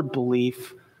 some other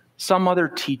belief, some other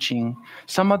teaching,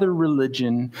 some other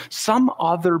religion, some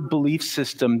other belief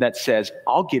system that says,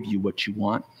 I'll give you what you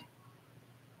want.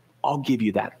 I'll give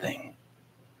you that thing.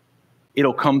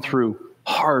 It'll come through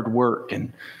hard work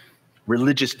and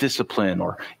religious discipline,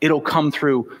 or it'll come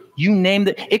through, you name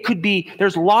it. It could be,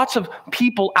 there's lots of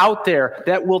people out there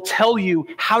that will tell you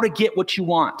how to get what you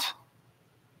want.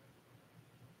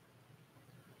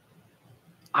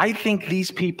 I think these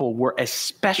people were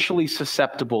especially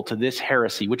susceptible to this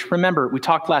heresy, which, remember, we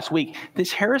talked last week.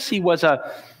 This heresy was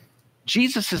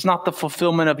Jesus is not the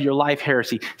fulfillment of your life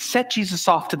heresy. Set Jesus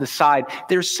off to the side.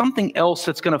 There's something else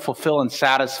that's going to fulfill and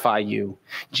satisfy you.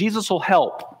 Jesus will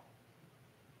help.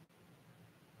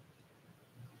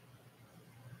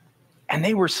 And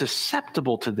they were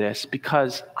susceptible to this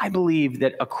because I believe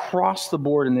that across the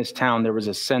board in this town, there was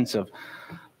a sense of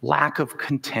lack of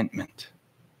contentment.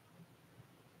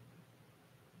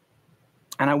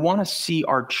 And I want to see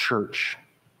our church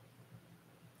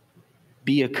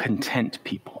be a content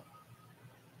people.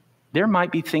 There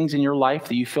might be things in your life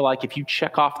that you feel like if you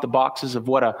check off the boxes of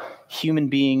what a human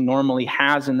being normally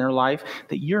has in their life,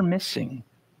 that you're missing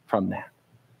from that.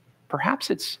 Perhaps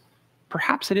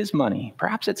it is money.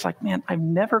 Perhaps it's like, man, I've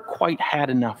never quite had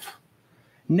enough.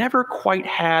 Never quite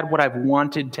had what I've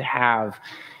wanted to have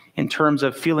in terms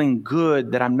of feeling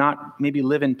good that I'm not maybe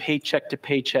living paycheck to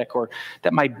paycheck, or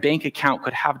that my bank account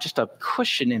could have just a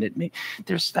cushion in it.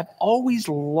 I've always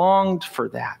longed for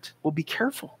that. Well, be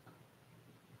careful.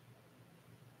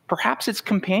 Perhaps it's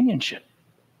companionship.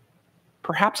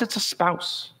 Perhaps it's a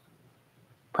spouse.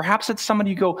 Perhaps it's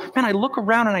somebody you go, man, I look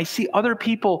around and I see other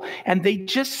people and they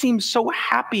just seem so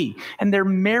happy and they're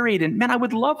married. And man, I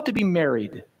would love to be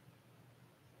married.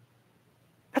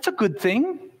 That's a good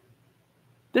thing.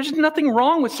 There's nothing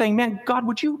wrong with saying, man, God,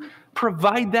 would you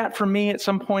provide that for me at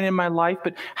some point in my life?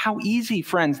 But how easy,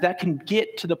 friends, that can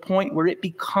get to the point where it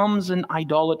becomes an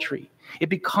idolatry. It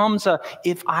becomes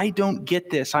if I don't get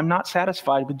this, I'm not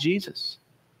satisfied with Jesus.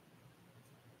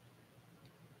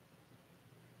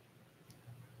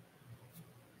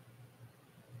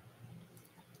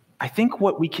 I think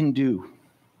what we can do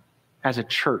as a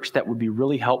church that would be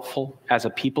really helpful as a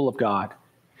people of God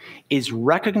is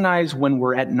recognize when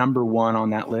we're at number one on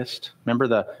that list. Remember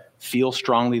the feel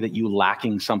strongly that you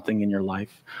lacking something in your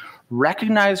life.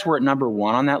 Recognize we're at number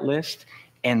one on that list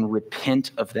and repent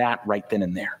of that right then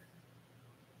and there.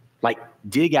 Like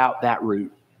dig out that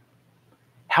root.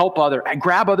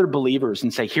 Grab other believers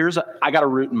and say, I got a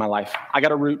root in my life. I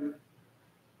got a root.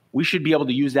 We should be able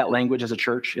to use that language as a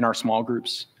church in our small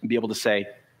groups and be able to say,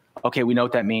 okay, we know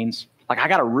what that means. Like I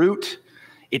got a root.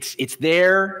 It's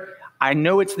there. I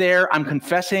know it's there. I'm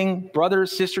confessing.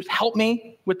 Brothers, sisters, help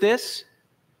me with this.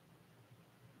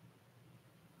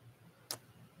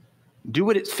 Do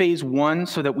it at phase 1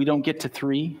 so that we don't get to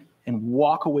 3 and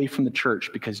walk away from the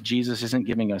church because Jesus isn't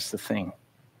giving us the thing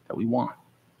that we want.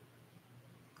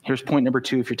 Here's point number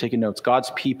 2 if you're taking notes.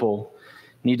 God's people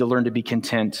need to learn to be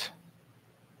content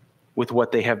with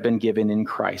what they have been given in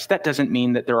Christ. That doesn't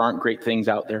mean that there aren't great things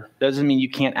out there. Doesn't mean you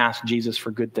can't ask Jesus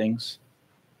for good things.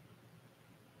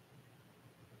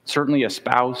 Certainly a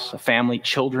spouse, a family,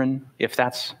 children, if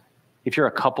you're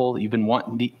a couple, you've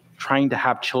been trying to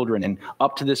have children, and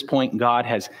up to this point, God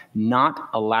has not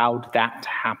allowed that to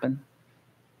happen.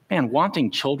 Man,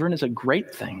 wanting children is a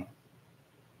great thing.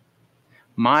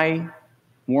 My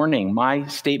warning, my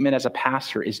statement as a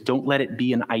pastor is don't let it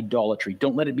be an idolatry.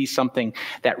 Don't let it be something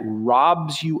that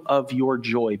robs you of your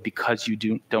joy because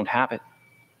you don't have it.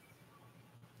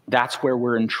 That's where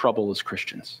we're in trouble as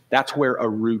Christians. That's where a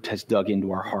root has dug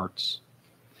into our hearts.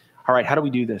 All right, how do we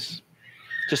do this?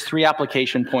 Just 3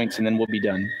 application points and then we'll be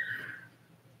done.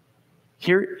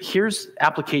 Here's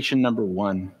application number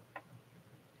 1.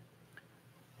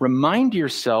 Remind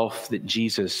yourself that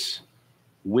Jesus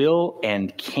will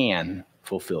and can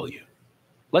fulfill you.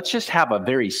 Let's just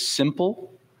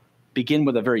begin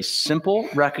with a very simple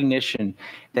recognition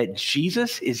that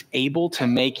Jesus is able to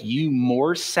make you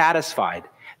more satisfied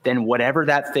than whatever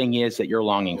that thing is that you're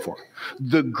longing for.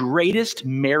 The greatest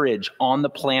marriage on the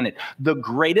planet, the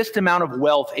greatest amount of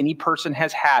wealth any person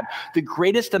has had, the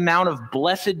greatest amount of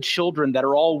blessed children that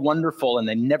are all wonderful and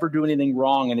they never do anything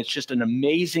wrong, and it's just an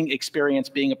amazing experience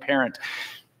being a parent.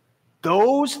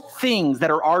 Those things that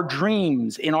are our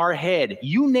dreams in our head,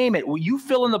 you name it, you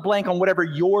fill in the blank on whatever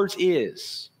yours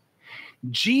is.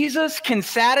 Jesus can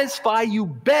satisfy you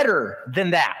better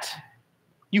than that.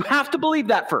 You have to believe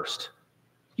that first.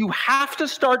 You have to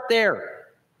start there,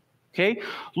 okay?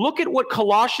 Look at what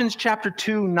Colossians chapter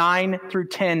 2, 9 through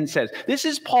 10 says. This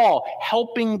is Paul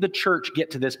helping the church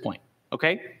get to this point,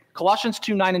 okay? Colossians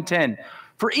 2, 9 and 10.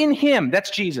 For in him,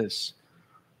 that's Jesus,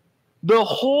 the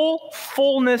whole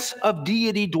fullness of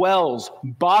deity dwells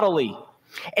bodily,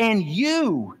 and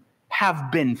you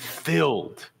have been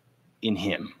filled in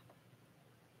him,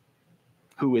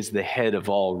 who is the head of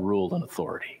all rule and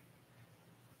authority.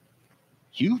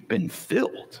 You've been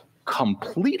filled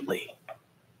completely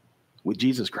with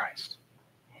Jesus Christ.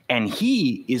 And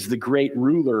he is the great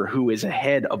ruler who is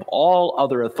ahead of all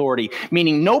other authority,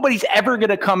 meaning nobody's ever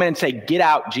going to come in and say, get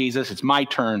out, Jesus, it's my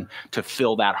turn to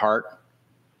fill that heart.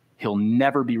 He'll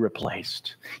never be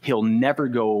replaced. He'll never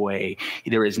go away.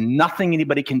 There is nothing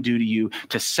anybody can do to you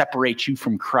to separate you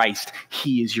from Christ.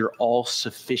 He is your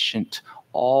all-sufficient,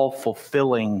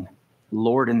 all-fulfilling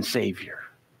Lord and Savior.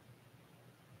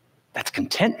 That's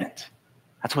contentment.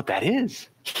 That's what that is.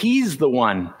 He's the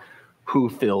one who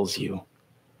fills you.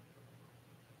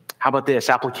 How about this?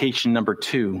 Application number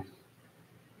 2.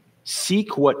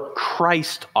 Seek what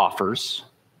Christ offers,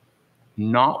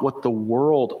 not what the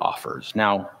world offers.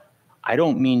 Now, I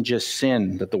don't mean just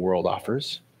sin that the world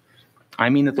offers. I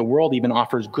mean that the world even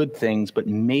offers good things, but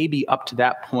maybe up to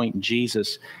that point,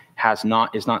 Jesus is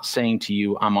not saying to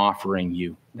you, I'm offering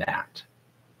you that.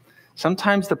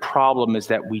 Sometimes the problem is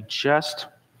that we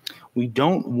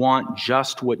don't want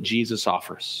just what Jesus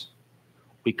offers.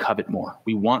 We covet more.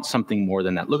 We want something more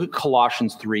than that. Look at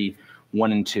Colossians 3,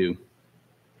 1 and 2.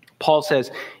 Paul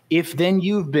says, if then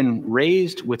you've been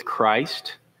raised with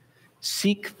Christ,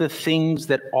 seek the things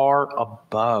that are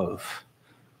above,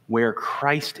 where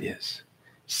Christ is,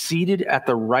 seated at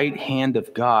the right hand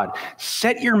of God.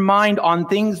 Set your mind on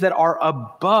things that are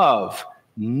above,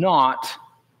 not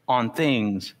on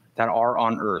things that are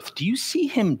on earth. Do you see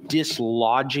him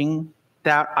dislodging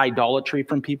that idolatry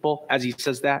from people as he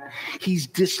says that? He's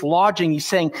dislodging, he's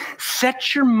saying,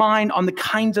 set your mind on the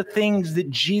kinds of things that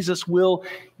Jesus will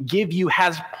give you,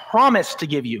 has promised to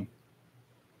give you.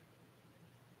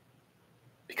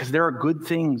 Because there are good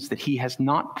things that he has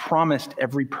not promised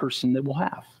every person that will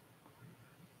have.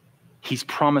 He's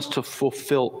promised to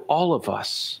fulfill all of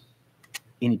us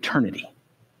in eternity.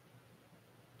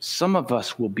 Some of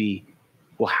us will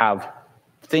have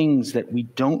things that we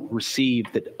don't receive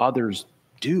that others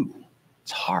do.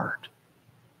 It's hard.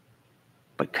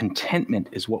 But contentment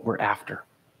is what we're after.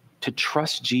 To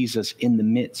trust Jesus in the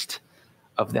midst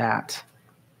of that.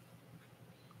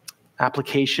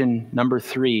 Application number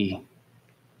 3,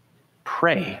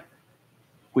 pray,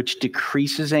 which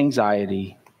decreases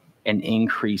anxiety and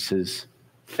increases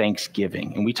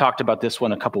thanksgiving. And we talked about this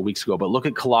one a couple weeks ago, but look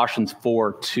at Colossians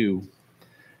 4:2.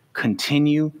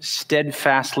 Continue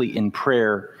steadfastly in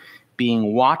prayer,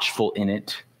 being watchful in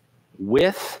it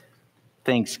with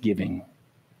thanksgiving.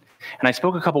 And I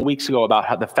spoke a couple weeks ago about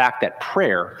how the fact that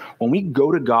prayer, when we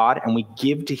go to God and we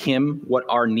give to him what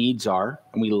our needs are,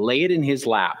 and we lay it in his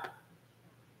lap,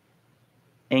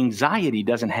 anxiety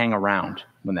doesn't hang around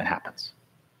when that happens.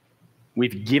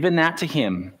 We've given that to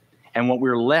him, and what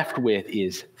we're left with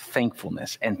is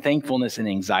thankfulness. And thankfulness and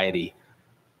anxiety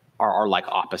are like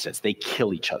opposites. They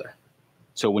kill each other.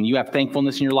 So when you have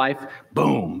thankfulness in your life,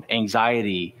 boom,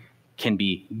 anxiety can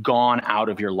be gone out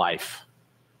of your life.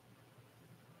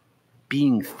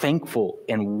 Being thankful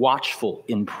and watchful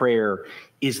in prayer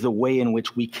is the way in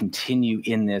which we continue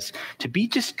in this, to be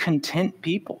just content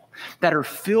people that are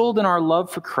filled in our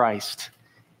love for Christ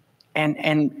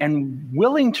and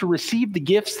willing to receive the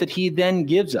gifts that he then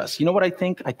gives us. You know what I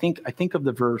think? I think of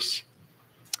the verse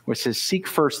where it says, seek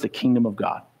first the kingdom of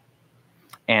God,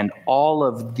 and all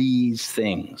of these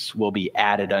things will be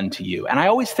added unto you. And I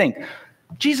always think,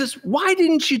 Jesus, why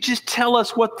didn't you just tell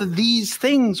us what these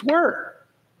things were?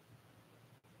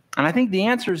 And I think the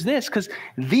answer is this, because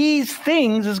these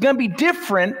things is going to be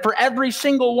different for every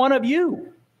single one of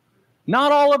you.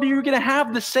 Not all of you are going to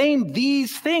have the same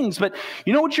these things, but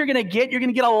you know what you're going to get? You're going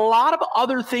to get a lot of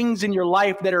other things in your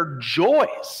life that are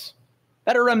joys,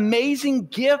 that are amazing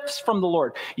gifts from the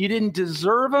Lord. You didn't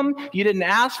deserve them. You didn't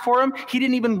ask for them. He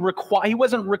didn't even he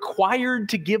wasn't required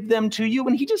to give them to you,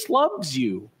 and he just loves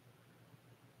you.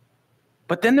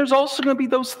 But then there's also going to be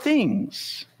those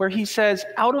things where he says,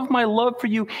 out of my love for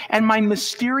you and my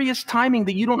mysterious timing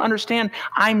that you don't understand,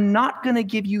 I'm not going to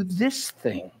give you this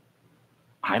thing.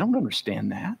 I don't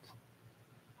understand that.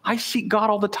 I seek God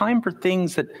all the time for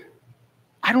things that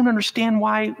I don't understand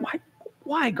why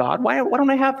God? Why don't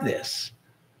I have this?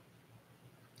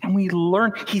 And we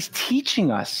learn, he's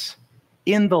teaching us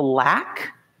in the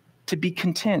lack to be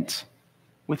content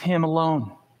with him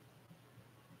alone.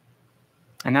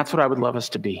 And that's what I would love us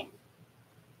to be.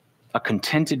 A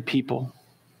contented people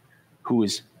who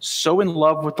is so in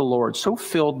love with the Lord, so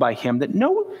filled by him that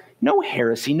no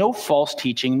heresy, no false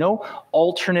teaching, no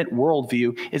alternate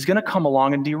worldview is going to come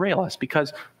along and derail us,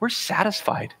 because we're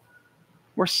satisfied.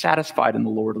 We're satisfied in the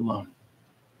Lord alone.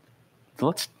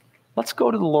 So let's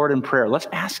go to the Lord in prayer. Let's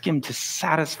ask him to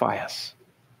satisfy us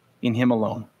in him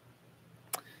alone.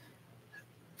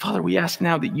 Father, we ask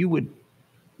now that you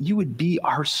would be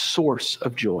our source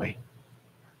of joy.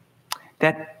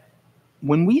 That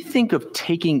when we think of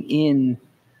taking in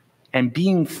and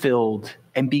being filled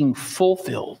and being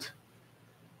fulfilled,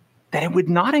 that it would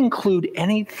not include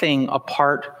anything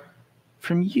apart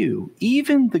from you,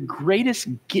 even the greatest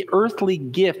earthly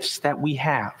gifts that we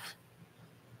have.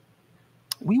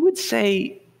 We would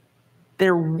say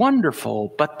they're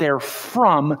wonderful, but they're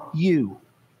from you.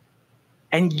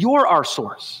 And you're our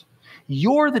source.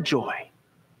 You're the joy.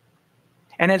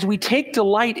 And as we take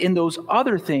delight in those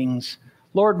other things,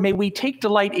 Lord, may we take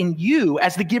delight in you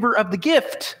as the giver of the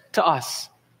gift to us.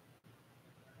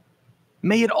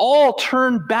 May it all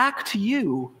turn back to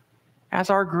you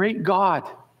as our great God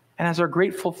and as our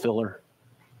great fulfiller.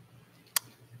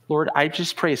 Lord, I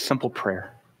just pray a simple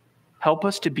prayer. Help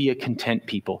us to be a content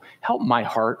people. Help my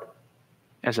heart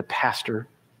as a pastor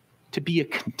to be a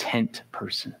content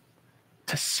person,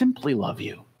 to simply love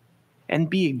you and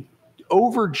be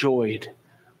overjoyed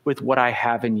with what I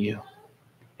have in you.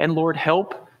 And Lord,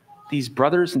 help these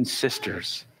brothers and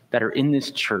sisters that are in this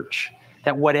church,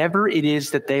 that whatever it is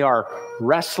that they are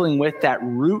wrestling with, that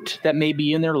root that may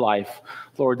be in their life,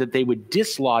 Lord, that they would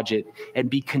dislodge it and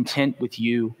be content with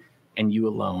you and you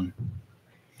alone.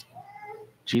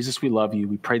 Jesus, we love you.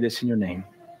 We pray this in your name.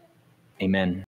 Amen.